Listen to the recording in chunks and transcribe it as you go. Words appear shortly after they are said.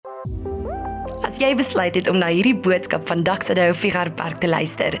As jy besluit het om na hierdie boodskap van Doxa te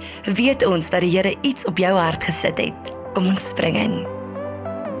luister, weet ons dat die Here iets op jou hart gesit het. Kom ons spring in.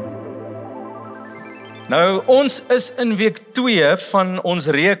 Nou, ons is in week 2 van ons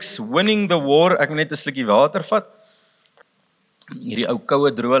reeks Winning the War. Ek moet net 'n slukkie water vat. Hierdie ou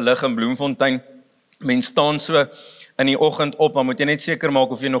koue droë lug in Bloemfontein. Mens staan so in die oggend op, maar moet jy net seker maak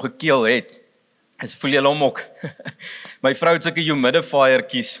of jy nog 'n keel het. As voel jy hom ook. My vrou het sulke humidifier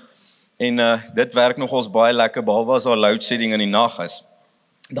kies en dit werk nogals baie lekker, behalwe as daar load shedding in die nag is.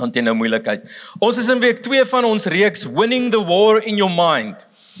 Dan het jy nou moeilikheid. Ons is in week 2 van ons reeks Winning the War in Your Mind.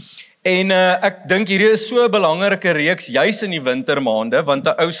 En ek dink hierdie is so 'n belangrike reeks juis in die wintermaande, want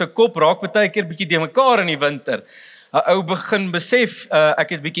 'n ou se kop raak baie keer bietjie de mekaar in die winter. 'n Ou begin besef, ek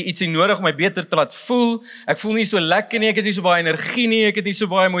het bietjie ietsie nodig om my beter te laat voel. Ek voel nie so lekker nie, ek het nie so baie energie nie, ek het nie so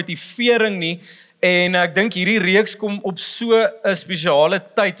baie motivering nie. En ek dink hierdie reeks kom op so 'n spesiale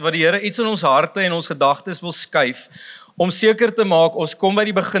tyd wat die Here iets in ons harte en ons gedagtes wil skuif, om seker te maak ons kom by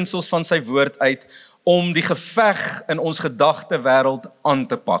die beginsels van sy woord uit, om die geveg in ons gedagtewêreld aan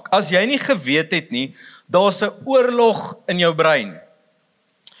te pak. As jy nie geweet het nie, daar's 'n oorlog in jou brein.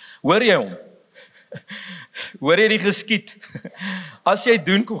 Hoor jy hom? Hoor jy die geskied? As jy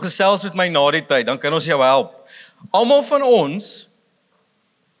doen, kom gesels met my na die tyd, dan kan ons jou help. Almal van ons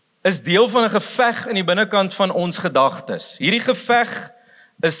is deel van 'n geveg in die binnekant van ons gedagtes. Hierdie geveg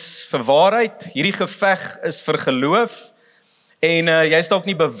is vir waarheid, hierdie geveg is vir geloof, en jy is dalk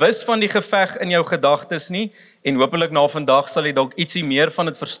nie bewus van die geveg in jou gedagtes nie, en hopelik na vandag sal jy dalk ietsie meer van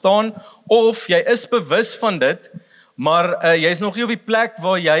dit verstaan, of jy is bewus van dit, maar jy is nog nie op die plek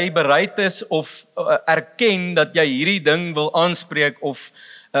waar jy bereid is of erken dat jy hierdie ding wil aanspreek of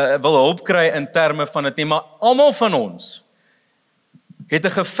wil hulp kry in terme van dit nie, maar almal van ons het 'n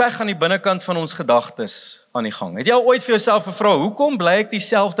geveg aan die binnekant van ons gedagtes aan die gang. Het jy al ooit vir jouself gevra, hoekom bly ek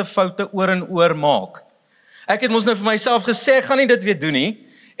dieselfde foute oor en oor maak? Ek het mos nou vir myself gesê, ek gaan nie dit weer doen nie,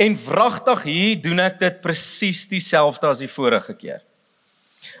 en wragtig hier doen ek dit presies dieselfde as die vorige keer.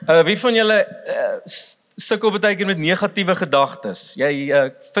 Wie van julle sukkel baie keer met negatiewe gedagtes? Jy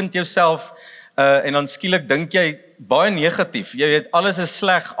vind jouself en dan skielik dink jy baie negatief. Jy weet, alles is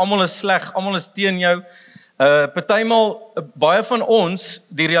sleg, almal is teen jou. Partymal, baie van ons,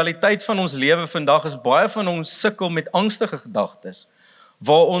 die realiteit van ons lewe vandag is baie van ons sukkel met angstige gedagtes,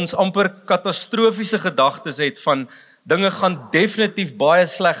 waar ons amper katastrofiese gedagtes het van dinge gaan definitief baie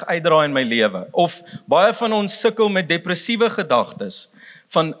sleg uitdraai in my lewe, of baie van ons sukkel met depressiewe gedagtes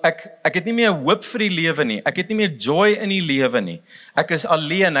van ek het nie meer hoop vir die lewe nie, ek het nie meer joy in die lewe nie, ek is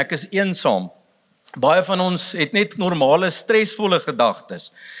alleen, ek is eensaam. Baie van ons het net normale stresvolle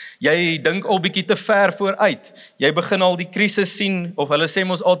gedagtes. Jy dink al bietjie te ver vooruit. Jy begin al die krisis sien, of hulle sê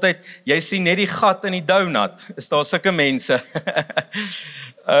mos altyd, jy sien net die gat in die donut. Is daar sulke mense?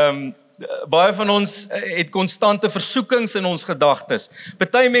 Baie van ons het konstante versoekings in ons gedagtes.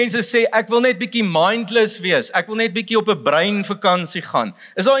 Party mense sê, ek wil net bietjie mindless wees, ek wil net bietjie op 'n breinvakansie gaan.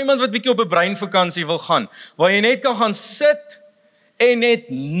 Is daar iemand wat bietjie op 'n breinvakansie wil gaan, waar jy net kan gaan sit en net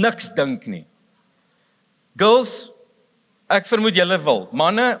niks dink nie? Girls, ek vermoed julle wil.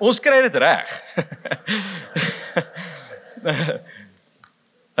 Manne, ons kry dit reg.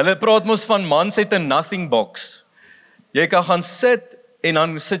 Hulle praat mos van mans het 'n nothing box. Jy kan gaan sit en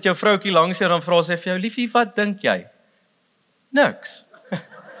dan sit jou vroukie langs jou en dan vra sy vir jou, liefie, wat dink jy? Niks.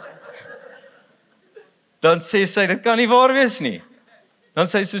 Dan sê sy, dit kan nie waar wees nie. Dan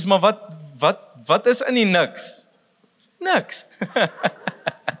sê sy soos, maar wat is in die niks? Niks.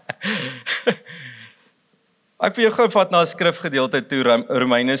 Ek wil jou gou vat na 'n skrifgedeelte toe,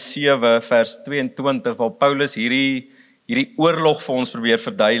 Romeine 7 vers 22, waar Paulus hierdie oorlog vir ons probeer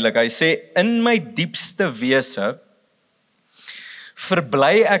verduidelik. Hy sê, in my diepste wese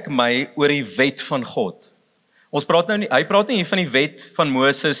verbly ek my oor die wet van God. Hy praat nie hier van die wet van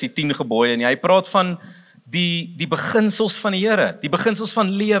Moses, die 10 gebooie nie, hy praat van die beginsels van die Here, die beginsels van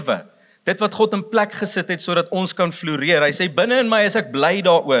lewe, dit wat God in plek gesit het, sodat ons kan floreer. Hy sê, binne in my is ek bly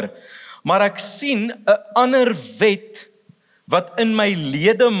daaroor, maar ek sien 'n ander wet wat in my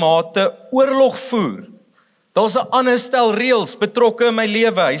ledemate oorlog voer. Daar's 'n ander stel reëls betrokke in my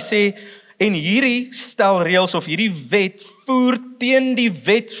lewe. Hy sê, en hierdie stel reëls of hierdie wet voer teen die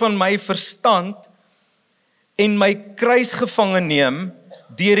wet van my verstand en my kruis gevange neem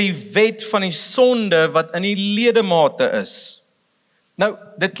deur die wet van die sonde wat in die ledemate is. Nou,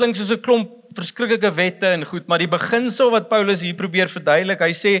 dit klink soos 'n klomp verskriklike wette en goed, maar die beginsel wat Paulus hier probeer verduidelik,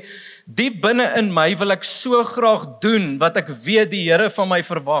 hy sê, diep binne in my wil ek so graag doen wat ek weet die Here van my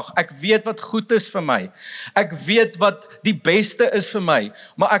verwag. Ek weet wat goed is vir my. Ek weet wat die beste is vir my,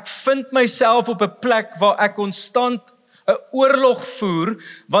 maar ek vind myself op 'n plek waar ek konstant 'n oorlog voer,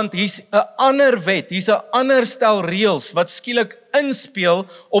 want hier's 'n ander wet, hier's 'n ander stel reëls wat skielik inspeel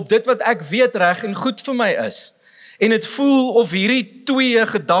op dit wat ek weet reg en goed vir my is. En dit voel of hierdie twee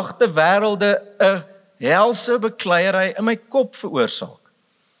gedagte wêrelde 'n helse bekleierery in my kop veroorsaak.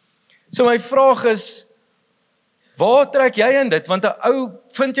 So my vraag is, waar trek jy in dit? Want 'n ou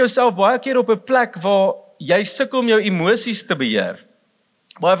vind jouself baie keer op 'n plek waar jy sukkel om jou emosies te beheer.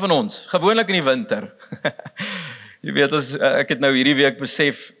 Baie van ons, gewoonlik in die winter. Jy weet, ek het nou hierdie week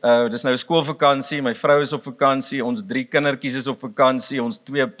besef, dis nou skoolvakansie, my vrou is op vakansie, ons 3 kindertjies is op vakansie, ons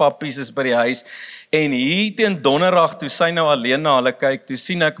 2 pappies is by die huis, en hier teen donderdag, toe sy nou alleen na hulle kyk, toe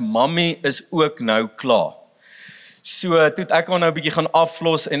sien ek, mammy is ook nou klaar. So, toe ek nou 'n bietjie gaan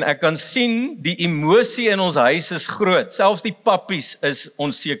aflos, en ek kan sien, die emosie in ons huis is groot, selfs die pappies is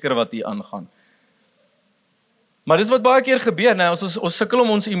onseker wat hier aangaan. Maar dis wat baie keer gebeur, nou, ons sukkel om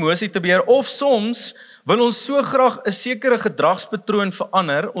ons emosie te beheer, of soms wil ons so graag 'n sekere gedragspatroon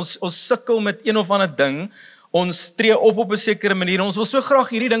verander, ons sukkel met een of ander ding, ons tree op 'n sekere manier, ons wil so graag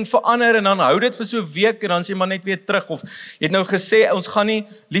hierdie ding verander, en dan hou dit vir so 'n week, en dan is jy maar net weer terug, of jy het nou gesê, ons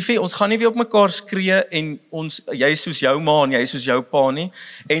gaan nie weer op mekaar skree, en jy is soos jou ma, en jy is soos jou pa nie,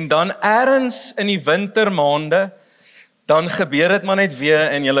 en dan ergens in die wintermaande, dan gebeur dit maar net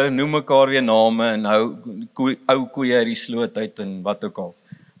weer, en julle noem mekaar weer name, en ou koeie uit die sloot uit, en wat ook al.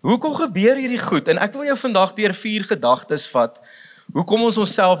 Hoekom gebeur hierdie goed? En ek wil jou vandag deur 4 gedagtes vat, hoekom ons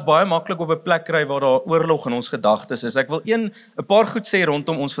onsself baie maklik op 'n plek kry waar daar oorlog in ons gedagtes is. Ek wil 'n paar goed sê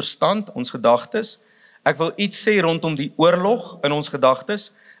rondom ons verstand, ons gedagtes. Ek wil iets sê rondom die oorlog in ons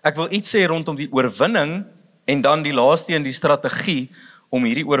gedagtes. Ek wil iets sê rondom die oorwinning, en dan die laaste een, die strategie om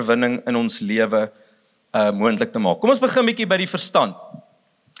hierdie oorwinning in ons lewe moontlik te maak. Kom ons begin bietjie by die verstand.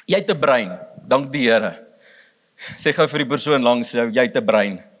 Jy het 'n brein, dank die Here. Sê gou vir die persoon langs jou, jy het 'n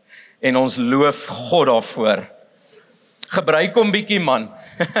brein. En ons loof God daarvoor. Gebruik hom bietjie, man.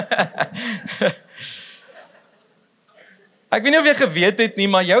 Ek weet nie of jy geweet het nie,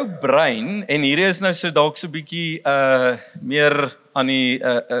 maar jou brein, en hierdie is nou so dalk so bietjie meer aan die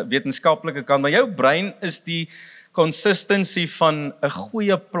wetenskaplike kant, maar jou brein is die consistency van 'n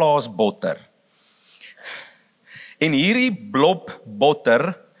goeie plaas botter. En hierdie blob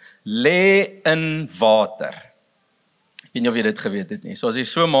botter lê in water. Ek weet nie of jy dit geweet het nie. So as jy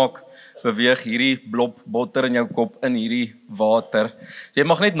so maak, beweeg hierdie blob botter in jou kop in hierdie water. So jy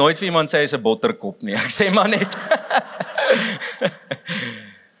mag net nooit vir iemand sê hy is 'n botterkop nie. Ek sê maar net.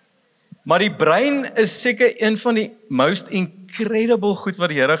 Maar die brein is seker een van die most incredible goed wat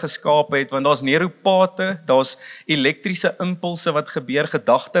die Here geskaap het, want daar's neuropate, daar's elektriese impulse wat gebeur,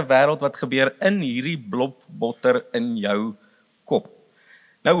 gedagtewêreld wat gebeur in hierdie blob botter in jou kop.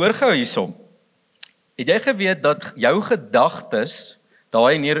 Nou hoor gou hiersom. Het jy geweet dat jou gedagtes,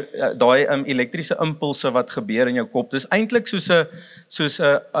 daai elektriese impulse wat gebeur in jou kop, dis eintlik soos 'n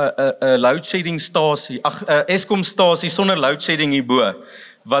load shedding stasie, 'n Eskom stasie sonder load shedding hierbo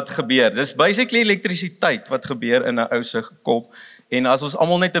wat gebeur. Dis basically elektrisiteit wat gebeur in 'n ou se kop. En as ons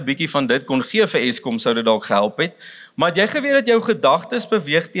almal net 'n bietjie van dit kon gee vir Eskom, sou dit dalk gehelp het. Maar het jy geweet dat jou gedagtes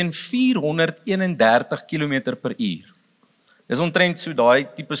beweeg teen 431 km/h? Dis omtrent so daai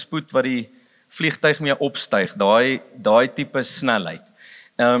tipe spoed wat die vliegtuig mee opstyg, daai tipe snelheid.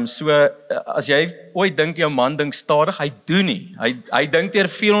 So as jy ooit dink jou man dink stadig, hy doen nie. Hy dink deur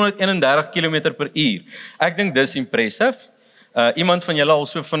 431 km/h. Ek dink dis impressive. Iemand van julle al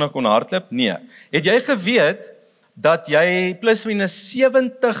so vinnig kon hardloop? Nee. Het jy geweet dat jy plus minus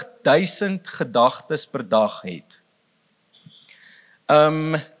 70,000 gedagtes per dag het?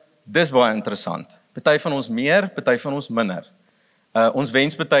 Dis baie interessant. Party van ons meer, party van ons minder. Ons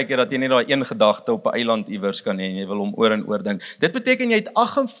wens baie keer dat jy net daai een gedagte op 'n eiland iewers kan hê en jy wil hom oor en oor dink. Dit beteken jy het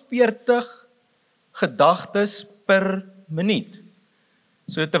 48 gedagtes per minuut.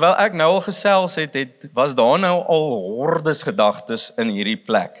 So terwyl ek nou al gesels het, was daar nou al hordes gedagtes in hierdie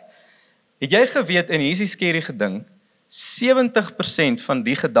plek. Het jy geweet, en hier is die skerry geding, 70% van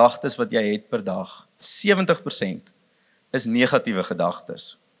die gedagtes wat jy het per dag, 70% is negatiewe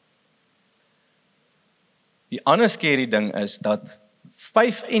gedagtes. Die ander skerry ding is dat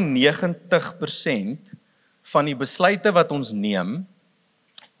 95% van die besluite wat ons neem,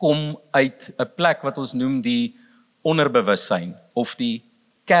 kom uit 'n plek wat ons noem die onderbewussyn of die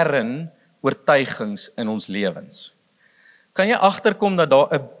kernoortuigings in ons lewens. Kan jy agterkom dat daar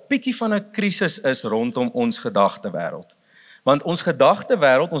 'n bietjie van 'n krisis is rondom ons gedagtewêreld? Want ons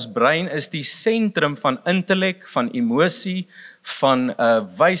gedagtewêreld, ons brein is die sentrum van intellek, van emosie, van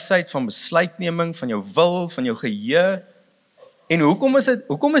wysheid, van besluitneming, van jou wil, van jou geheue. En hoekom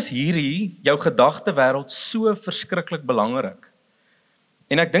is hierdie jou gedagtewêreld so verskriklik belangrik?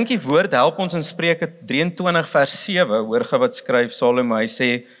 En ek dink die woord help ons in Spreuke 23 vers 7, hoor gou wat skryf Salomo, hy sê,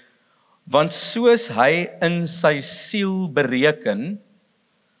 want soos hy in sy siel bereken,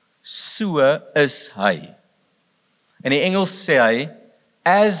 so is hy. In die Engels sê hy,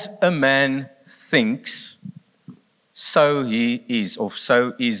 as a man thinks, so he is, of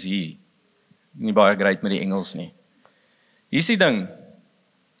so is he. Nie baie great met die Engels nie. Hier is die ding,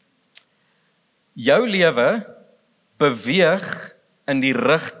 jou lewe beweeg in die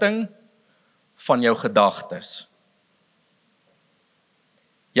rigting van jou gedagtes.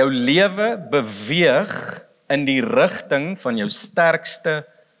 Jou lewe beweeg in die rigting van jou sterkste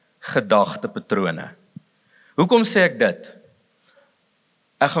gedagtepatrone. Hoekom sê ek dit?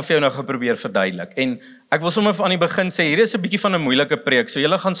 Ek gaan vir jou nou probeer verduidelik. En ek wil sommer aan die begin sê, hier is 'n bietjie van 'n moeilike preek, so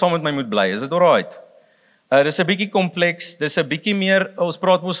julle gaan saam met my moet bly. Is dit alright? Dis 'n bietjie kompleks, dis 'n bietjie meer, ons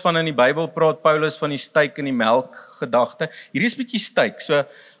praat mos van in die Bybel, praat Paulus van die styk en die melk gedagte. Hierdie is bietjie styk, so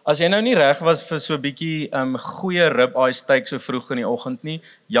as jy nou nie reg was vir so 'n bietjie goeie rib-eye steak so vroeg in die oggend nie,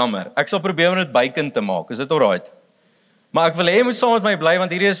 jammer. Ek sal probeer om dit bacon te maak, is dit alright? Maar ek wil hê jy moet saam met my bly,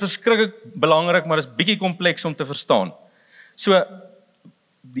 want hierdie is verskriklik belangrik, maar is bietjie kompleks om te verstaan. So,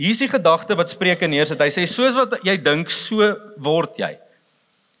 hier is die gedagte wat Spreuke neersit, hy sê, soos wat jy dink, so word jy.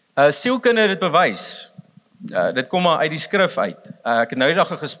 Sielkunde het dit bewys, dit kom maar uit die skrif uit. Ek het nou die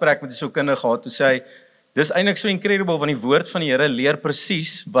dag 'n gesprek met 'n sielkundige gehad, toe sê hy, dis eintlik so incredible, want die woord van die Here leer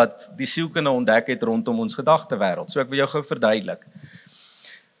presies wat die sielkunde ontdek het rondom ons gedagtewêreld. So ek wil jou gou verduidelik.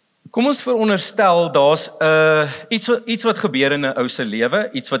 Kom ons veronderstel, daar's iets wat gebeur in 'n ou se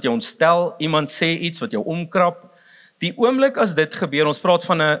lewe, iets wat jou ontstel, iemand sê iets wat jou omkrap. Die oomblik as dit gebeur, ons praat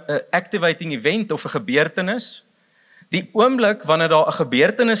van 'n activating event of 'n gebeurtenis. Die oomblik wanneer daar 'n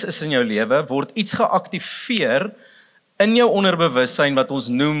gebeurtenis is in jou lewe, word iets geaktiveer in jou onderbewussyn wat ons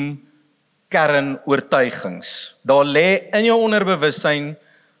noem kernoortuigings. Daar lê in jou onderbewussyn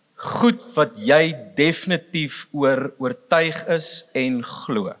goed wat jy definitief oortuig is en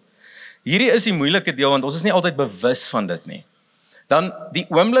glo. Hierdie is die moeilike deel, want ons is nie altyd bewus van dit nie. Dan die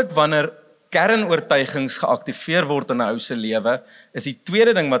oomblik wanneer kernoortuigings geaktiveer word in 'n ou se lewe, is die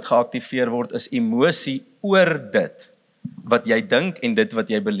tweede ding wat geaktiveer word, is emosie oor dit wat jy dink en dit wat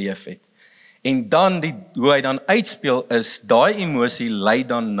jy beleef het. En dan, hoe hy dan uitspeel is, daai emosie lei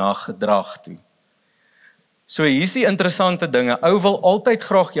dan na gedrag toe. So hier is die interessante dinge, ou wil altyd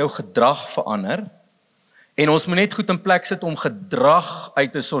graag jou gedrag verander, en ons moet net goed in plek sit om gedrag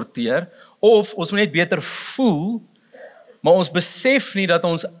uit te sorteer, of ons moet net beter voel, maar ons besef nie dat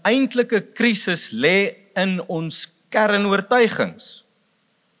ons eintlike krisis lê in ons kernoortuigings.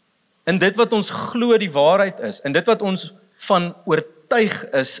 In dit wat ons glo die waarheid is, in dit wat ons van oortuig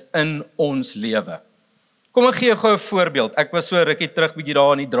is in ons lewe. Kom ek gee gou 'n voorbeeld. Ek was so rukkie terug bietjie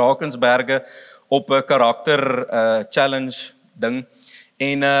daar in die Drakensberge op 'n karakter challenge ding.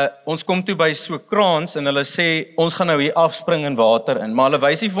 En ons kom toe by so kraans en hulle sê ons gaan nou hier afspring in water in, maar hulle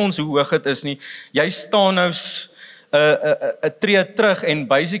wys nie vir ons hoe hoog dit is nie. Jy staan nou 'n tree terug en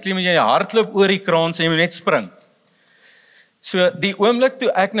basically moet jy hardloop oor die kraans en jy moet net spring. So die oomblik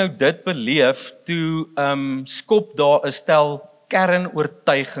toe ek nou dit beleef, toe skop daar 'n stel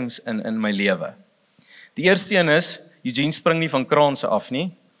kernoortuigings in my lewe. Die eerste een is, Eugene spring nie van kraanse af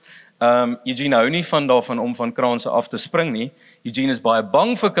nie. Eugene hou nie daarvan om van kraanse af te spring nie. Eugene is baie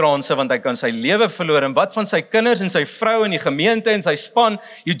bang vir kraanse want hy kan sy lewe verloor. En wat van sy kinders en sy vrou en die gemeente en sy span?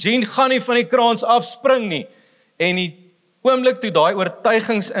 Eugene gaan nie van die kraans af spring nie. En die oomblik toe daai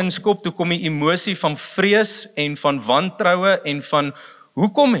oortuigings inskop, toe kom die emosie van vrees en van wantroue en van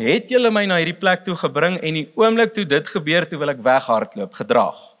hoekom het julle my na hierdie plek toe gebring? En die oomblik toe dit gebeur, toe wil ek weghardloop,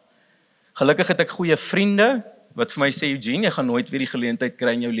 gedrag. Gelukkig het ek goeie vriende wat vir my sê, Eugene, jy gaan nooit weer die geleentheid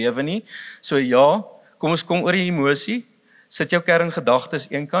kry in jou lewe nie. So ja, kom ons kom oor die emosie, sit jou kerngedagtes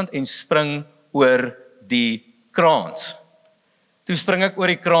eenkant en spring oor die kraans. Toe spring ek oor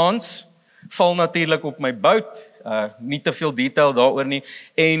die kraans, val natuurlik op my bout, nie te veel detail daaroor nie,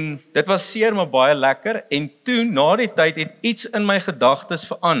 en dit was seer maar baie lekker, en toe na die tyd het iets in my gedagtes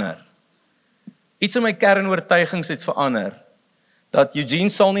verander. Iets in my kernoortuigings het verander, dat Eugene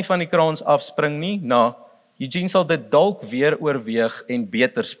sal nie van die kraans afspring nie, Eugene sal dit dalk weer oorweeg en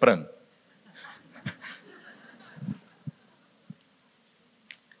beter spring.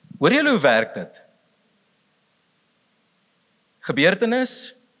 Hoor julle hoe werk dit?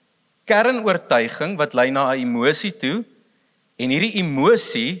 Gebeurtenis, kernoortuiging wat lei na 'n emosie toe, en hierdie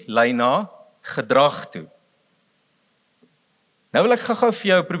emosie lei na gedrag toe. Nou wil ek gou vir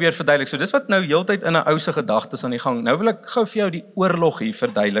jou probeer verduidelik, so dis wat nou heeltyd in 'n ou se gedagtes aan die gang, nou wil ek gou vir jou die oorlog hier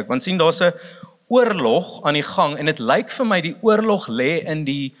verduidelik, want sien daar's 'n oorlog aan die gang, en dit lyk vir my die oorlog lê in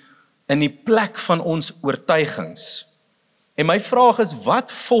die plek van ons oortuigings. En my vraag is,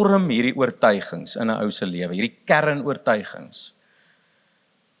 wat vorm hierdie oortuigings in 'n ou se lewe, hierdie kernoortuigings?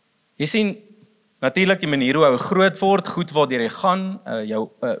 Jy sien, natuurlik die manier hoe jy groot word, goed waardeur jy gaan,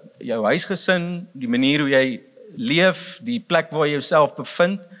 jou huisgesin, die manier hoe jy leef, die plek waar jy jouself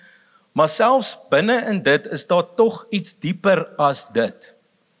bevind, maar selfs binne in dit is daar tog iets dieper as dit.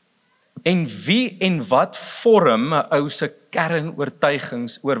 En wie en wat vorm 'n ou se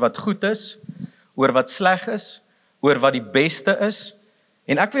kernoortuigings oor wat goed is, oor wat sleg is, oor wat die beste is?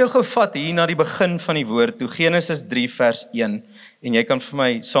 En ek wil jou gou vat hier na die begin van die woord toe, Genesis 3 vers 1, en jy kan vir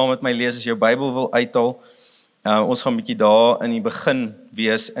my, saam met my lees as jou Bybel wil uithaal. Ons gaan 'n bietjie daar in die begin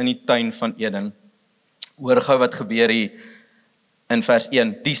wees, in die tuin van Eden. Hoor gou wat gebeur hier in vers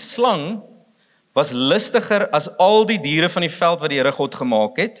 1. Die slang was listiger as al die diere van die veld wat die Here God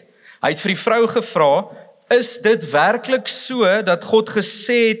gemaak het. Hy het vir die vrou gevra, is dit werklik so dat God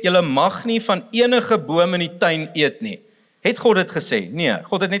gesê het, julle mag nie van enige boom in die tuin eet nie? Het God dit gesê? Nee,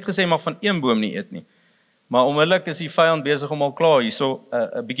 God het net gesê, mag van een boom nie eet nie. Maar onmiddellik is die vyand besig om al klaar hierso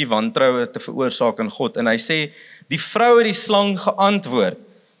 'n bietjie wantroue te veroorsaak in God. En hy sê, die vrou het die slang geantwoord,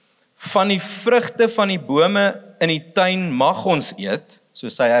 van die vrugte van die bome in die tuin mag ons eet, so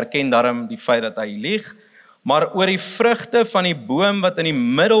sy erken daarom die feit dat hy lieg, maar oor die vrugte van die boom wat in die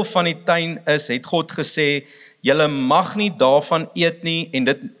middel van die tuin is, het God gesê, julle mag nie daarvan eet nie en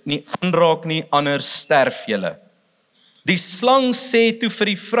dit nie aanraak nie, anders sterf julle. Die slang sê toe vir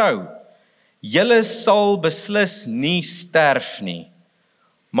die vrou, julle sal beslis nie sterf nie,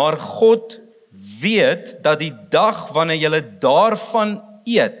 maar God weet dat die dag wanneer julle daarvan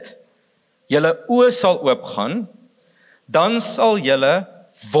eet, julle oë sal oopgaan, dan sal julle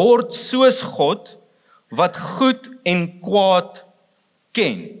word soos God, wat goed en kwaad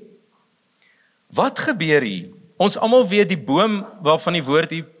ken. Wat gebeur hier? Ons almal weet die boom waarvan die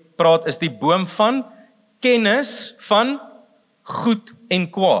woord hier praat, is die boom van kennis van goed en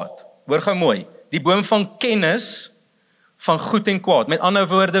kwaad. Hoor gou mooi, die boom van kennis van goed en kwaad. Met ander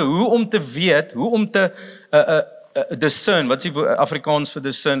woorde, hoe om te weet, hoe om te discern, wat is die Afrikaans vir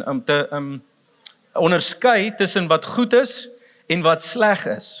discern, om te onderskei tussen wat goed is en wat sleg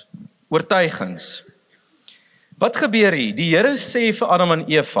is. Oortuigings. Wat gebeur hier? Die Here sê vir Adam en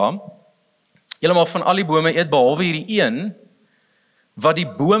Eva, julle mag van al die bome eet behalwe hierdie een wat die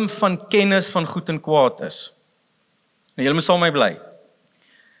boom van kennis van goed en kwaad is. Nou julle moet saam met my bly.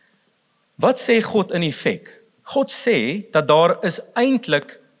 Wat sê God in effek? God sê dat daar is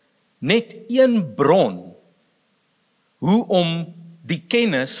eintlik net een bron hoe om die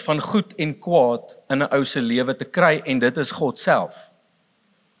kennis van goed en kwaad in 'n ou se lewe te kry, en dit is God self.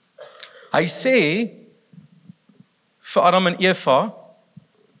 Hy sê vir Adam en Eva,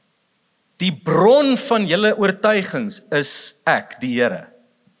 die bron van julle oortuigings is ek, die Here.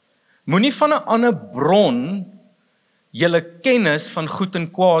 Moenie van 'n ander bron julle kennis van goed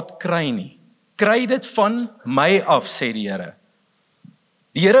en kwaad kry nie. Kry dit van my af, sê die Here.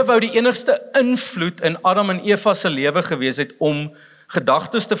 Die Here wou die enigste invloed in Adam en Eva se lewe gewees het om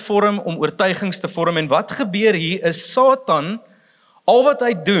gedagtes te vorm, om oortuigings te vorm. En wat gebeur hier is Satan, al wat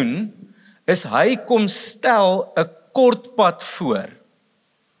hy doen, is hy kom stel 'n kort pad voor.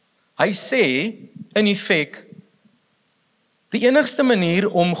 Hy sê, in effek, die enigste manier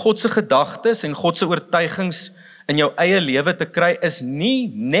om God se gedagtes en God se oortuigings in jou eie lewe te kry, is nie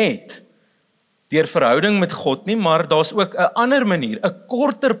net deur verhouding met God nie, maar daar's ook 'n ander manier, 'n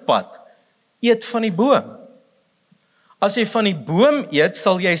korter pad. Eet van die boom. As jy van die boom eet,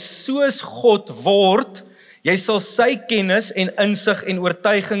 sal jy soos God word. Jy sal sy kennis en insig en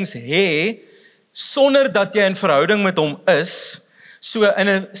oortuigings hê, sonder dat jy in verhouding met hom is. So in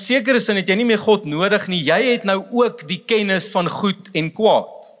 'n sekere sin het jy nie meer God nodig nie, jy het nou ook die kennis van goed en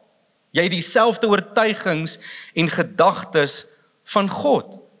kwaad. Jy het dieselfde oortuigings en gedagtes van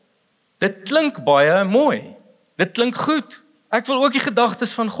God. Dit klink baie mooi, dit klink goed. Ek wil ook die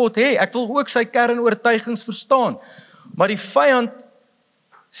gedagtes van God hê, ek wil ook sy kernoortuigings verstaan. Maar die vyand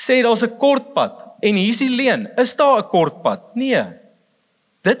sê daar's 'n kort pad, en hier's die leuen. Is daar 'n kort pad? Nee,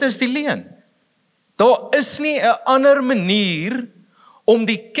 dit is die leuen. Daar is nie 'n ander manier om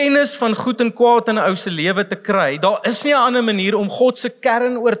die kennis van goed en kwaad in 'n ou se lewe te kry. Daar is nie 'n ander manier om God se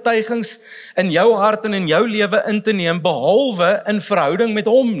kernoortuigings in jou hart en in jou lewe in te neem, behalwe in verhouding met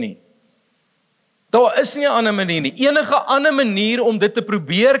hom nie. Daar is nie 'n ander manier nie. Enige ander manier om dit te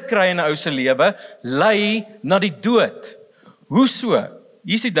probeer kry in 'n ou se lewe, lei na die dood. Hoe so?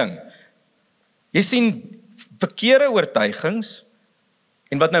 Hier's die ding. Jy sien verkeerde oortuigings,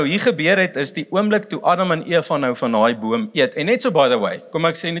 en wat nou hier gebeur het, is die oomblik toe Adam en Eva nou van daai boom eet. En net so by the way, kom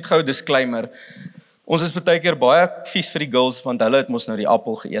ek sê net gou 'n disclaimer. Ons is baie keer baie vies vir die girls, want hulle het mos nou die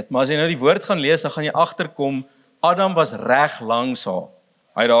appel geëet. Maar as jy nou die woord gaan lees, dan gaan jy agterkom, Adam was reg langs haar.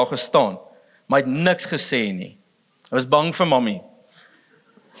 Hy het daar gestaan, maar hy het niks gesê nie. Hy was bang vir mammie.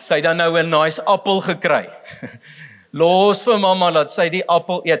 Sy het dan nou 'n nice appel gekry. Los vir mamma dat sy die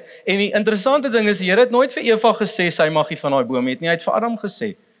appel eet. En die interessante ding is, die Here het nooit vir Eva gesê sy mag nie van daai boom eet nie. Hy het vir Adam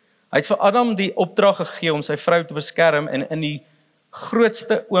gesê. Hy het vir Adam die opdrag gegee om sy vrou te beskerm en in die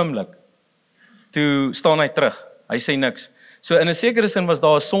grootste oomblik toe staan hy terug. Hy sê niks. So in 'n sekere sin was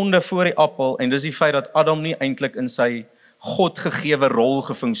daar 'n sonde voor die appel en dis die feit dat Adam nie eintlik in sy God gegewe rol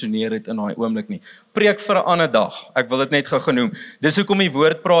gefunksioneer het in daai oomblik nie. Preek vir 'n ander dag. Ek wil dit net gou genoem. Dis hoekom die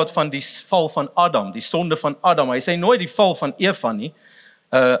woord praat van die val van Adam, die sonde van Adam. Hy sê nooit die val van Eva nie,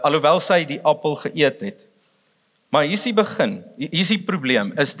 alhoewel sy die appel geëet het. Maar hier is die begin. Hier is die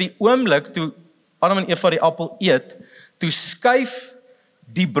probleem. Is die oomblik toe Adam en Eva die appel eet, toe skuif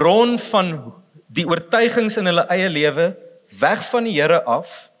die bron van die oortuigings in hulle eie lewe weg van die Here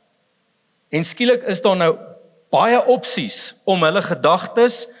af. En skielik is daar nou baie opsies om hulle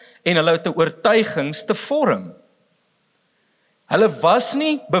gedagtes en hulle oortuigings te vorm. Hulle was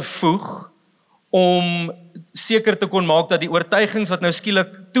nie bevoeg om seker te kon maak dat die oortuigings wat nou skielik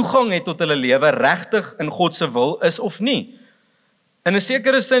toegang het tot hulle lewe regtig in God se wil is of nie. In 'n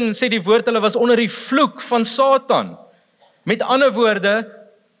sekere sin sê die woord hulle was onder die vloek van Satan. Met ander woorde,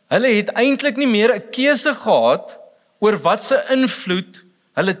 hulle het eintlik nie meer 'n keuse gehad oor wat se invloed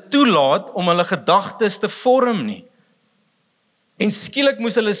hulle toelaat om hulle gedagtes te vorm nie. En skielik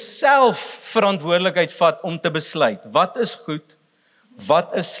moes hulle self verantwoordelikheid vat om te besluit, wat is goed,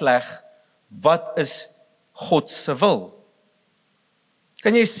 wat is sleg, wat is God se wil.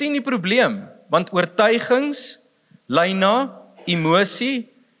 Kan jy sien die probleem? Want oortuigings lei na emosie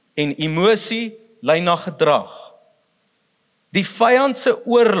en emosie lei na gedrag. Die vyand se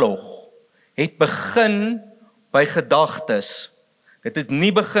oorlog het begin by gedagtes. Dit het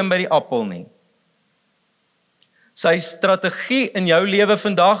nie begin by die appel nie. Sy strategie in jou lewe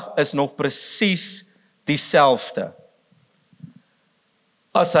vandag is nog presies dieselfde.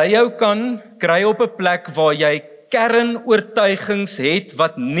 As hy jou kan kry op 'n plek waar jy kernoortuigings het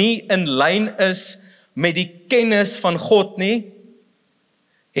wat nie in lyn is met die kennis van God nie,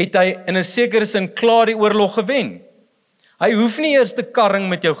 het hy in 'n sekere sin klaar die oorlog gewen. Hy hoef nie eers te karring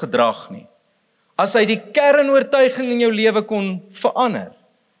met jou gedrag nie. As hy die kernoortuiging in jou lewe kon verander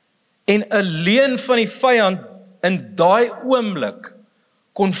en 'n leuen van die vyand in daai oomblik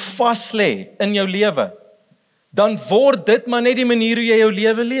kon vas lê in jou lewe, dan word dit maar net die manier hoe jy jou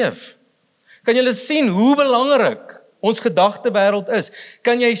lewe leef. Kan jy sien hoe belangrik ons gedagtewêreld is?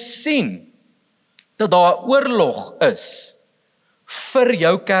 Kan jy sien dat daar 'n oorlog is vir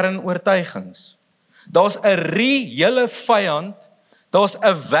jou kernoortuigings? Daar's 'n reële vyand, daar's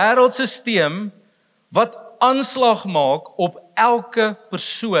 'n wêreldstelsel wat aanslag maak op elke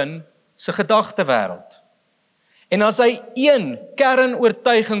persoon se gedagtewêreld. En as hy een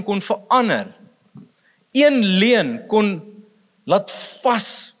kernoortuiging kon verander, een leuen kon laat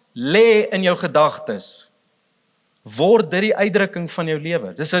vas lê in jou gedagtes, word dit die uitdrukking van jou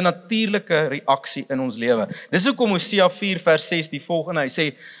lewe. Dis 'n natuurlike reaksie in ons lewe. Dis hoekom Hosea 4 vers 6 die volgende, hy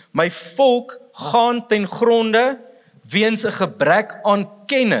sê, my volk gaan ten gronde weens 'n gebrek aan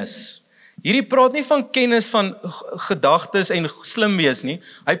kennis. Hierdie praat nie van kennis van gedagtes en slim wees nie.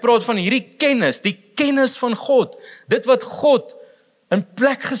 Hy praat van hierdie kennis, die kennis van God. Dit wat God in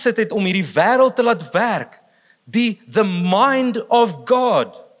plek gesit het om hierdie wêreld te laat werk. The mind of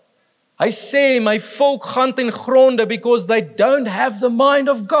God. Hy sê, my volk gaan ten gronde because they don't have the mind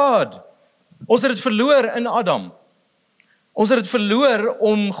of God. Ons het dit verloor in Adam. Ons het dit verloor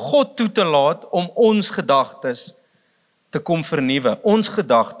om God toe te laat om ons gedagtes te kom vernuwe, ons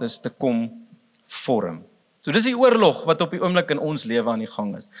gedagtes te kom vorm. So dis die oorlog wat op die oomblik in ons lewe aan die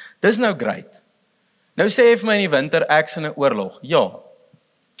gang is. Dis nou great. Nou sê jy vir my in die winter, ek's in 'n oorlog. Ja.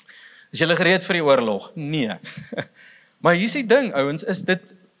 Is julle gereed vir die oorlog? Nee. Maar hier's die ding, ouens, is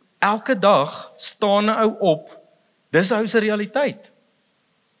dit elke dag staan 'n ou op. Dis ou se realiteit.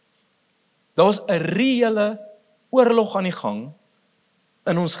 Daar's 'n reële oorlog aan die gang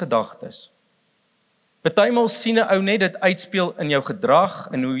in ons gedagtes. Partymal sien 'n ou net dit uitspeel in jou gedrag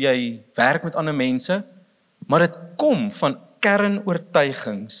en hoe jy werk met ander mense, maar dit kom van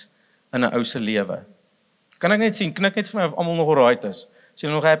kernoortuigings in 'n ou se lewe. Kan ek net sien, knik net vir my of almal nog alright is. Is jy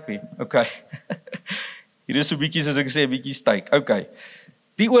nog happy? Okay. Hier is so bietjie soos ek sê, bietjie styk. Okay.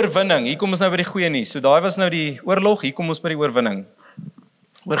 Die oorwinning, hier kom ons nou by die goeie nuus. So daai was nou die oorlog, hier kom ons by die oorwinning.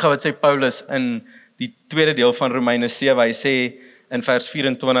 Hoor gou wat sê Paulus in die tweede deel van Romeine 7, hy sê in vers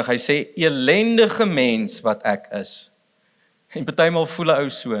 24, hy sê, elendige mens wat ek is. En partymal voel 'n ou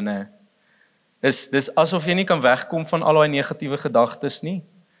so, né? Dis asof jy nie kan wegkom van al daai negatiewe gedagtes nie.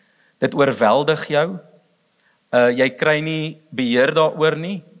 Dit oorweldig jou. jy kry nie beheer daaroor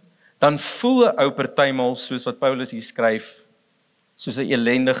nie, dan voel 'n ou partymal soos wat Paulus hier skryf, soos 'n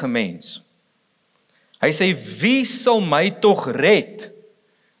ellendige mens. Hy sê, wie sal my tog red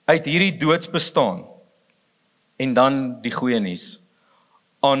uit hierdie doodsbestaan? En dan die goeie nuus,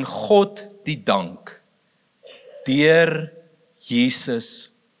 aan God die dank, deur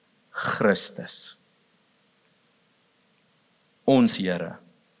Jesus Christus, ons Here.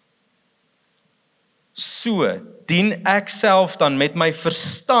 So dien ek self dan met my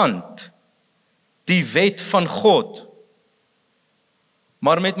verstand die wet van God,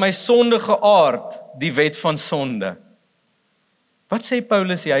 maar met my sondige aard die wet van sonde. Wat sê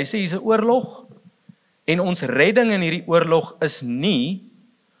Paulus hier? Hy sê hier's 'n oorlog, en ons redding in hierdie oorlog is nie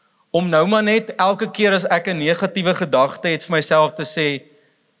om nou maar net elke keer as ek 'n negatiewe gedagte het vir myself te sê,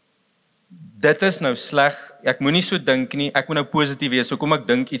 dit is nou sleg, ek moenie so dink nie, ek moet nou positief wees, so kom ek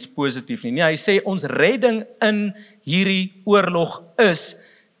dink iets positief nie. Nee, hy sê ons redding in hierdie oorlog is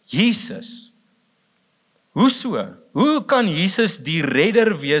Jesus. Hoe so? Hoe kan Jesus die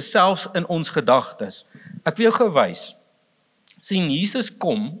redder wees selfs in ons gedagtes? Ek wil jou gou wys. Sien, Jesus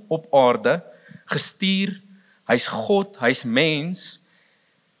kom op aarde, gestuur, hy's God, hy's mens,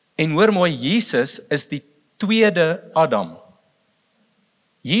 en hoor mooi, Jesus is die tweede Adam.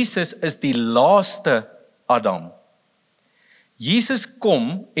 Jesus is die laaste Adam. Jesus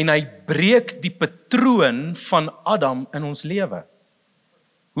kom en hy breek die patroon van Adam in ons lewe.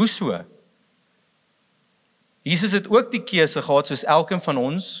 Hoe so? Jesus het ook die keuse gehad, soos elkeen van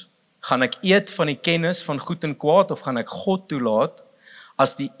ons, gaan ek eet van die kennis van goed en kwaad, of gaan ek God toelaat,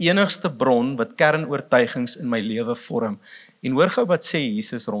 as die enigste bron wat kernoortuigings in my lewe vorm. En hoor gou wat sê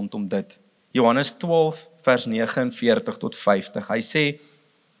Jesus rondom dit. Johannes 12 vers 49 tot 50. Hy sê,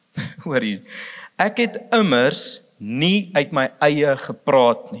 hoor hier, ek het immers nie uit my eie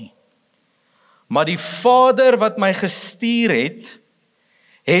gepraat nie, maar die Vader wat my gestuur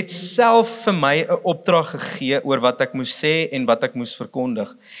het self vir my 'n opdrag gegee oor wat ek moes sê en wat ek moes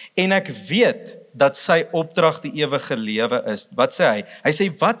verkondig. En ek weet dat sy opdrag die ewige lewe is. Wat sê hy? Hy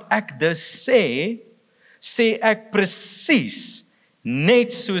sê, wat ek dus sê ek presies,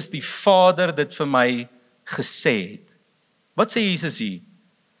 net soos die Vader dit vir my gesê het. Wat sê Jesus hier?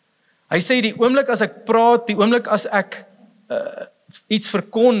 Hy sê, die oomblik as ek praat, die oomblik as ek iets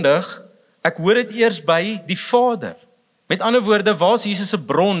verkondig, ek hoor dit eers by die Vader. Met ander woorde, waar is Jesus se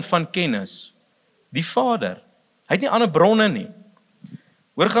bron van kennis? Die Vader. Hy het nie ander bronne nie.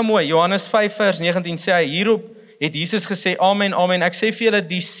 Hoor gou mooi, Johannes 5 vers 19 sê hy, hierop het Jesus gesê, amen, amen, ek sê vir julle,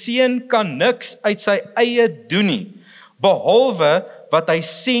 die seun kan niks uit sy eie doen nie, behalwe wat hy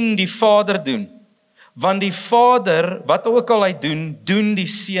sien die Vader doen. Want die Vader, wat ook al hy doen die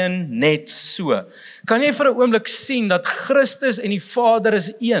seun net so. Kan jy vir 'n oomblik sien dat Christus en die Vader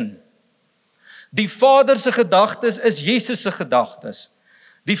is een? Die Vader se gedagtes is Jesus se gedagtes.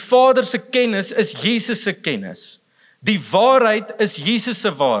 Die Vader se kennis is Jesus se kennis. Die waarheid is Jesus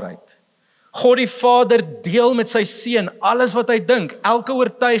se waarheid. God die Vader deel met sy seun alles wat hy dink, elke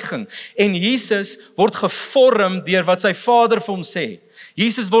oortuiging. En Jesus word gevorm deur wat sy Vader vir hom sê.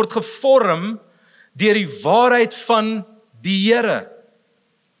 Jesus word gevorm deur die waarheid van die Here.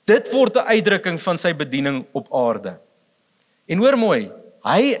 Dit word 'n uitdrukking van sy bediening op aarde. En hoor mooi,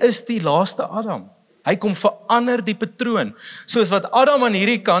 hy is die laaste Adam. Hy kom verander die patroon. Soos wat Adam aan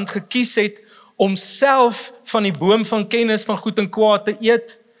hierdie kant gekies het om self van die boom van kennis van goed en kwaad te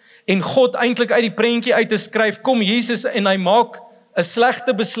eet, en God eintlik uit die prentjie uit te skryf, kom Jesus en hy maak 'n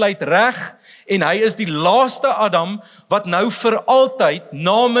slegte besluit reg, en hy is die laaste Adam, wat nou vir altyd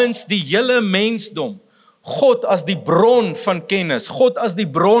namens die hele mensdom, God as die bron van kennis, God as die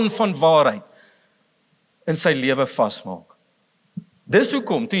bron van waarheid, in sy lewe vasmaak. Dis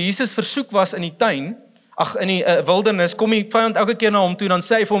hoekom, toe Jesus versoek was in die tuin, in die wildernis, kom die vyand elke keer na hom toe, dan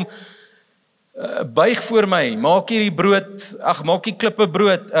sê hy vir hom, buig voor my, maak hierdie brood, maak die klippe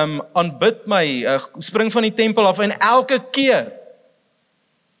brood, aanbid my, spring van die tempel af, en elke keer,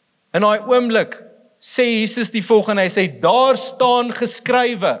 in daai oomblik, sê Jesus die volgende, hy sê, daar staan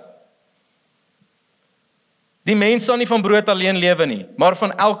geskrywe, die mens sal nie van brood alleen lewe nie, maar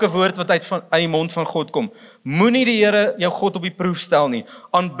van elke woord wat uit die mond van God kom. Moenie die Here jou God op die proef stel nie.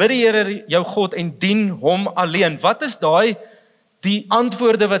 Aanbid die Here jou God en dien hom alleen. Wat is die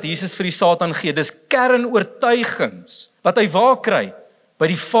antwoorde wat Jesus vir die Satan gee? Dis kernoortuigings wat hy waar kry by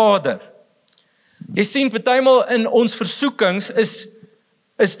die Vader. Jy sien, partymal in ons versoekings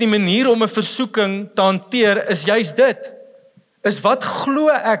is die manier om 'n versoeking te hanteer is juis dit. Is wat glo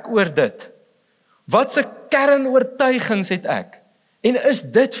ek oor dit? Wat se kernoortuigings het ek? En is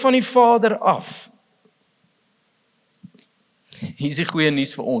dit van die Vader af? Hier is die goeie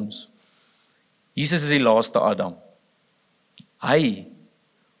nuus vir ons. Jesus is die laaste Adam. Hy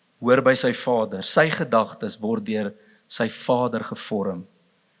hoor by sy Vader. Sy gedagtes word deur sy Vader gevorm.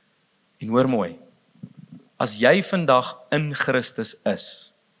 En hoor mooi, as jy vandag in Christus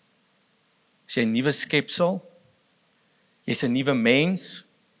is jy 'n nuwe skepsel, jy's 'n nuwe mens,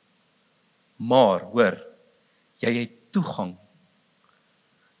 maar hoor, jy het toegang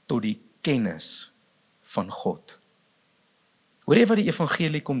tot die kennis van God. Hoor jy wat die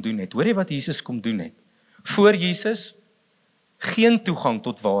evangelie kom doen het? Hoor jy wat Jesus kom doen het? Voor Jesus, geen toegang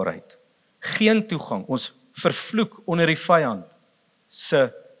tot waarheid. Geen toegang. Ons vervloek onder die vyand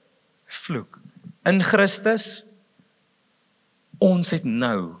se vloek. In Christus, ons het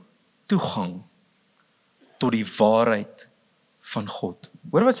nou toegang tot die waarheid van God.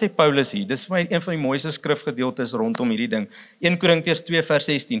 Hoor wat sê Paulus hier, dis vir my een van die mooiste skrifgedeeltes rondom hierdie ding. 1 Korintiërs 2 vers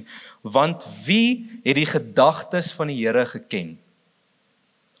 16, want wie het die gedagtes van die Here geken?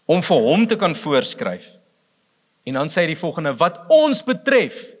 Om vir hom te kan voorskryf. En dan sê hy die volgende, wat ons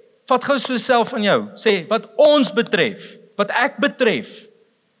betref, vat gou so self in jou, sê, wat ons betref, wat ek betref,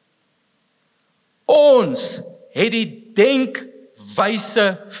 ons het die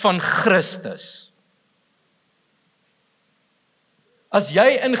denkwyse van Christus. As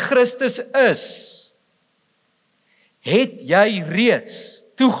jy in Christus is, het jy reeds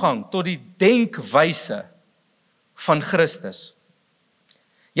toegang tot die denkwyse van Christus.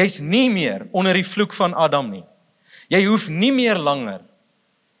 Jy's nie meer onder die vloek van Adam nie. Jy hoef nie meer langer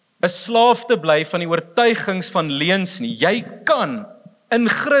 'n slaaf te bly van die oortuigings van leuns nie. Jy kan in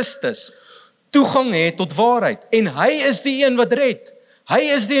Christus toegang hê tot waarheid. En hy is die een wat red. Hy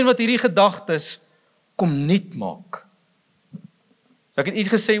is die een wat hierdie gedagtes kom nuut maak. So ek het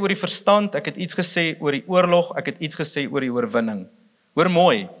iets gesê oor die verstand, ek het iets gesê oor die oorlog, ek het iets gesê oor die oorwinning. Hoor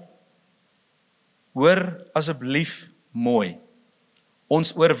mooi. Hoor asseblief mooi.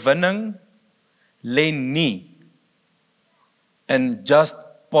 Ons oorwinning lê nie in just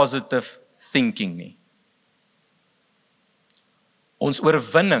positive thinking nie. Ons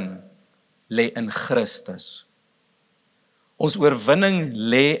oorwinning lê in Christus. Ons oorwinning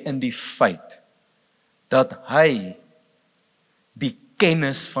lê in die feit dat hy die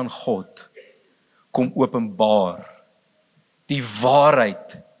kennis van God kom openbaar, die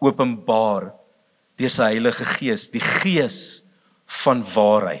waarheid openbaar deur sy Heilige Gees, die Gees van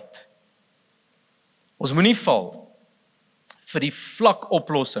waarheid. Ons moenie val vir die vlak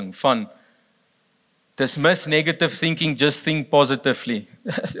oplossing van dismiss negative thinking, just think positively.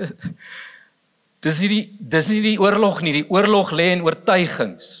 Dis nie die oorlog nie, die oorlog lê in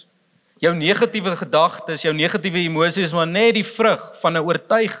oortuigings. Jou negatiewe gedagtes, jou negatiewe emosies is maar net die vrug van 'n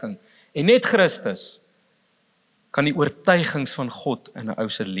oortuiging. En net Christus kan die oortuigings van God in 'n ou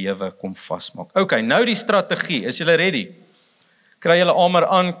se lewe kom vasmaak. Okay, nou die strategie, is julle ready? Kry julle hamer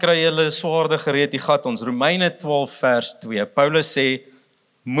aan, kry julle swaarde gereed, die gat ons. Romeine 12 vers 2. Paulus sê,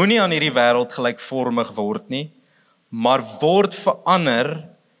 moenie aan hierdie wêreld gelykvormig word nie, maar word verander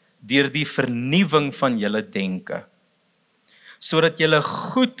deur die vernuwing van julle denke, sodat julle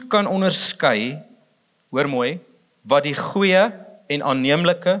goed kan onderskei, hoor mooi, wat die goeie en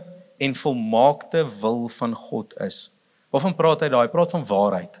aanneemlike en volmaakte wil van God is. Waarvan praat hy daar? Hy praat van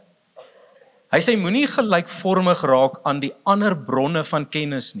waarheid. Hy sê, moenie gelykvormig raak aan die ander bronne van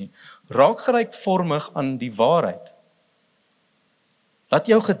kennis nie. Raak gelykvormig aan die waarheid. Laat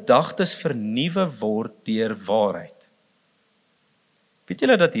jou gedagtes vernuwe word deur waarheid. Weet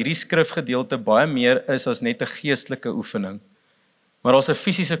julle dat hierdie skrifgedeelte baie meer is as net 'n geestelike oefening, maar daar's 'n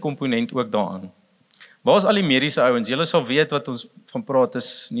fisiese komponent ook daaraan. Waar is al die mediese ouens? Julle sal weet wat ons van praat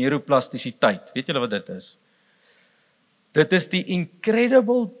is neuroplastisiteit. Weet julle wat dit is? Dit is die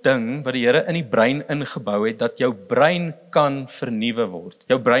incredible ding wat die Here in die brein ingebou het, dat jou brein kan vernuwe word.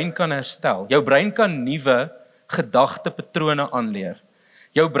 Jou brein kan herstel. Jou brein kan nuwe gedagtepatrone aanleer.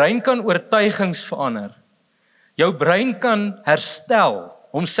 Jou brein kan oortuigings verander. Jou brein kan herstel,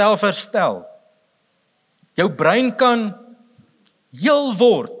 homself herstel. Jou brein kan heel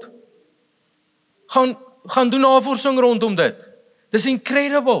word. Gaan doen navorsing rondom dit. Dis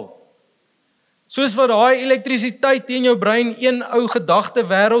incredible. Soos wat daai elektrisiteit in jou brein een ou gedagte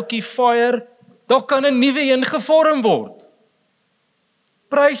wêreldjie fire, daar kan 'n nuwe een gevorm word.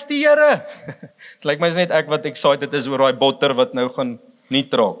 Prys die Here. Dit lyk my is net ek wat excited is oor daai botter wat nou gaan nie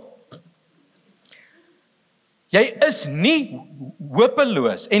raak. Jy is nie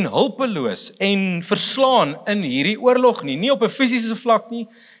hopeloos en hulpeloos en verslaan in hierdie oorlog nie. Nie op 'n fisiese vlak nie,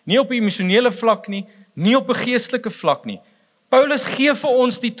 nie op 'n emosionele vlak nie, nie op 'n geestelike vlak nie. Paulus gee vir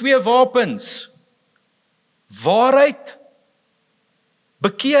ons die twee wapens. Waarheid,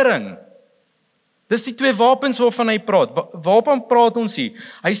 bekering. Dis die twee wapens waarvan hy praat. Waarvan praat ons hier?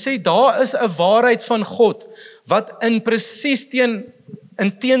 Hy sê daar is 'n waarheid van God wat in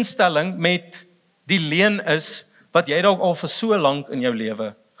teenstelling met die leuen is wat jy dalk al vir so lank in jou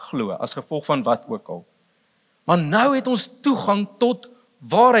lewe glo, as gevolg van wat ook al. Maar nou het ons toegang tot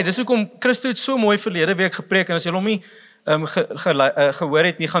waarheid. Dis hoekom Christo het so mooi verlede week gepreek, en as jy hom nie gehoor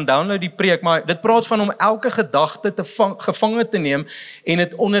het nie, gaan download die preek, maar dit praat van om elke gedagte gevange te neem en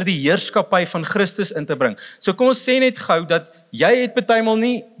dit onder die heerskappy van Christus in te bring. So kom ons sê net gou dat jy het partymal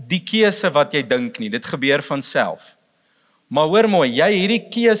nie die keuse wat jy dink nie, dit gebeur van self. Maar hoor mooi, jy hierdie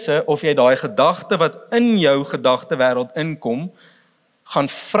keuse of jy daai gedagte wat in jou gedagtewêreld inkom, gaan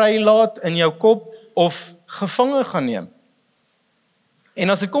vrylaat in jou kop of gevange gaan neem. En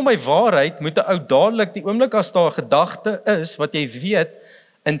as dit kom by waarheid, moet 'n ou dadelik die oomblik as daar 'n gedagte is wat jy weet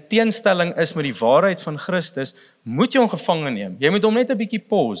in teenstelling is met die waarheid van Christus, moet jy hom gevange neem. Jy moet hom net 'n bietjie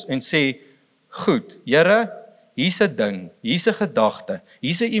pause en sê, goed, Here, hier's 'n ding, hier's 'n gedagte,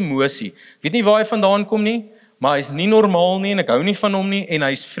 hier's 'n emosie. Weet nie waar hy vandaan kom nie, maar hy's nie normaal nie en ek hou nie van hom nie en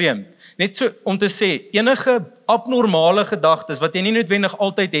hy's vreemd. Net so om te sê, enige abnormale gedagtes wat jy nie noodwendig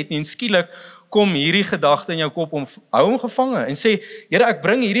altyd het nie, en skielik kom hierdie gedagte in jou kop om hou hom gevange en sê, Here, ek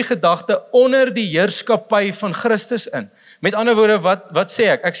bring hierdie gedagte onder die heerskappy van Christus in. Met ander woorde, wat sê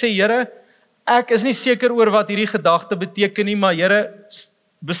ek? Ek sê, Here, ek is nie seker oor wat hierdie gedagte beteken nie, maar Here,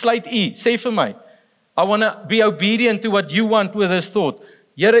 besluit U, sê vir my. I want to be obedient to what you want with this thought.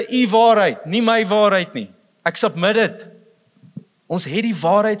 Here, U waarheid, nie my waarheid nie. Ek submit dit. Ons het die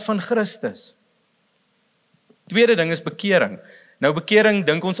waarheid van Christus. Tweede ding is bekering. Nou bekering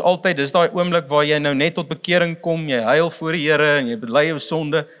dink ons altyd, dis daai oomblik waar jy nou net tot bekering kom, jy huil voor die Here en jy bely jou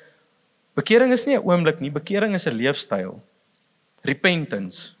sonde. Bekering is nie 'n oomblik nie, bekering is 'n leefstyl.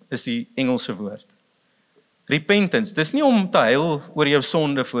 Repentance is die Engelse woord. Repentance, dis nie om te huil oor jou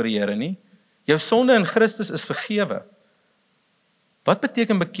sonde voor die Here nie. Jou sonde in Christus is vergewe. Wat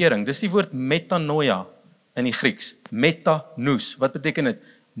beteken bekering? Dis die woord metanoia in die Grieks. Metanous. Wat beteken dit?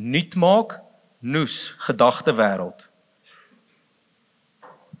 Nuut maak, nous, gedagtewêreld.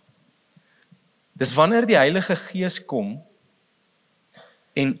 Dis wanneer die Heilige Gees kom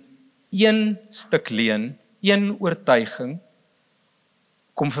en een stuk leen, een oortuiging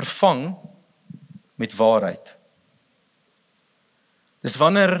kom vervang met waarheid. Dis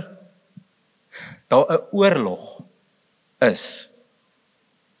wanneer daar 'n oorlog is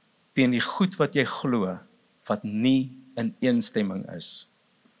teen die goed wat jy glo wat nie in eensstemming is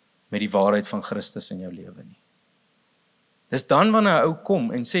met die waarheid van Christus in jou lewe nie. Dis dan wanneer 'n ou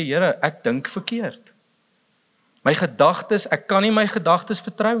kom en sê, Here, ek dink verkeerd. My gedagtes, ek kan nie my gedagtes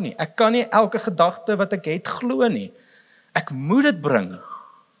vertrou nie. Ek kan nie elke gedagte wat ek het glo nie. Ek moet dit bring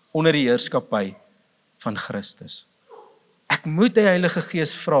onder die heerskappy van Christus. Ek moet die Heilige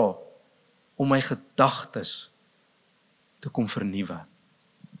Gees vra om my gedagtes te kom vernuwe.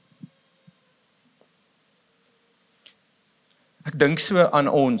 Ek dink so aan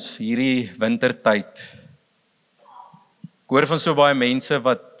ons hierdie wintertyd. Ek hoor van so baie mense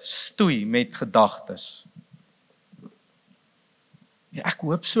wat stoei met gedagtes. Ja, ek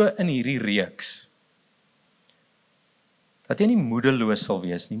hoop so in hierdie reeks dat jy nie moedeloos sal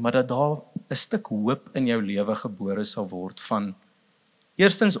wees nie, maar dat daar 'n stuk hoop in jou lewe gebore sal word van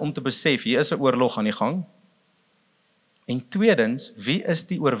eerstens om te besef hier is 'n oorlog aan die gang. En tweedens, wie is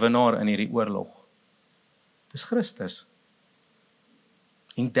die oorwinnaar in hierdie oorlog? Dis Christus.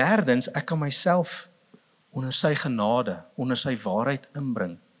 En derdens, ek kan myself onder sy genade, onder sy waarheid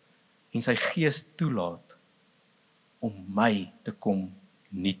inbring en sy Gees toelaat om my te kom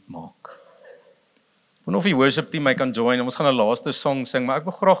nuut maak. Ek weet nie of die worship team my kan join, ons gaan 'n laaste song sing, maar ek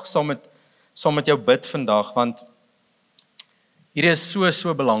wil graag saam met jou bid vandag, want hierdie is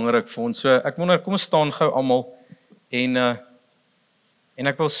so belangrik vir ons. So ek wonder, kom ons staan gou almal en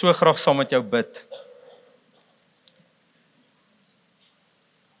ek wil so graag saam met jou bid.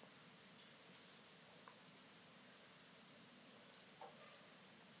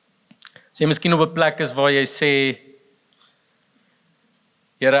 As jy miskien op 'n plek is waar jy sê,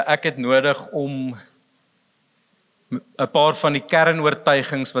 Here, ek het nodig om 'n paar van die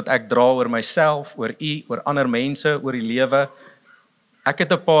kernoortuigings wat ek dra oor myself, oor U, oor ander mense, oor die lewe. Ek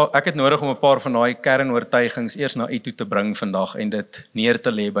het nodig om 'n paar van daai kernoortuigings eers na U toe te bring vandag en dit neer te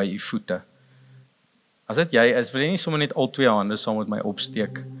lê by U voete. As dit jy is, wil jy nie sommer net al twee hande saam met my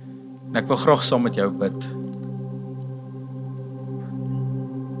opsteek. En ek wil graag saam met jou bid.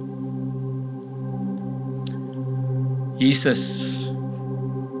 Jesus,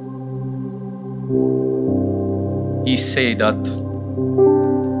 U sê dat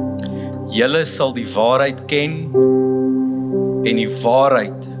julle sal die waarheid ken en die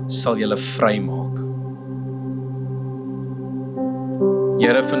waarheid sal julle vrymaak.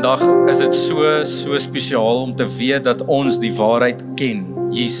 Here, vandag is dit so spesiaal om te weet dat ons die waarheid ken,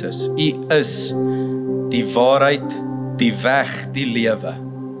 Jesus. U is die waarheid, die weg, die lewe.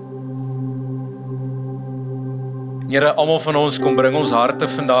 Here, almal van ons kom bring ons harte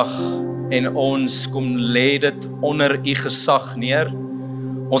vandag en ons kom lê dit onder u gesag neer.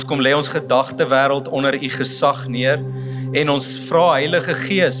 Ons kom lê ons gedagtewêreld onder u gesag neer en ons vra Heilige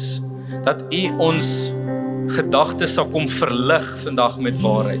Gees dat u ons gedagtes sal kom verlig vandag met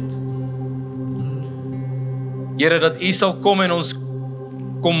waarheid. Here, dat u sal kom en ons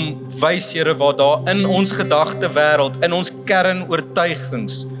kom wys, Here, waar daar in ons gedagtewêreld, in ons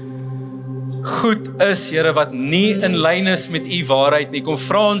kernoortuigings goed is, Here, wat nie in lyn is met u waarheid nie. Kom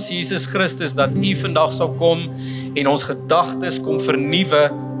vra ons Jesus Christus dat u vandag sal kom en ons gedagtes kom vernuwe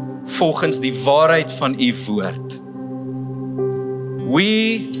volgens die waarheid van u woord. We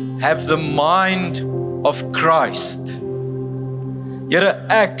have the mind of Christ. Here,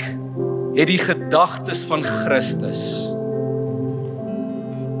 ek het die gedagtes van Christus.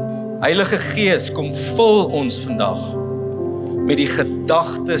 Heilige Gees, kom vul ons vandag met die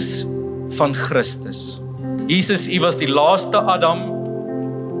gedagtes van Christus. Jesus, u was die laaste Adam.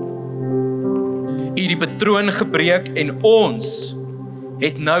 U het die patroon gebreek en ons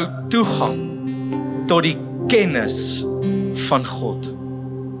het nou toegang tot die kennis van God.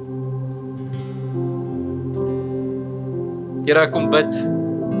 Here, ek kom bid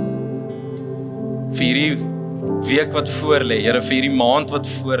vir hierdie week wat voorlê, Here, vir hierdie maand wat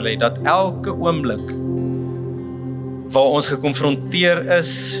voorlê, dat elke oomblik waar ons gekonfronteer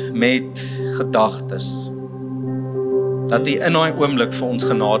is met gedagtes, dat u in daai oomblik vir ons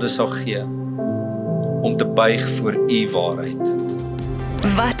genade sal gee om te buig voor u waarheid.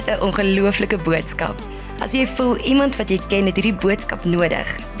 Wat 'n ongelooflike boodskap. As jy voel iemand wat jy ken het hierdie boodskap nodig,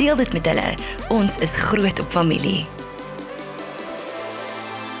 deel dit met hulle. Ons is groot op familie.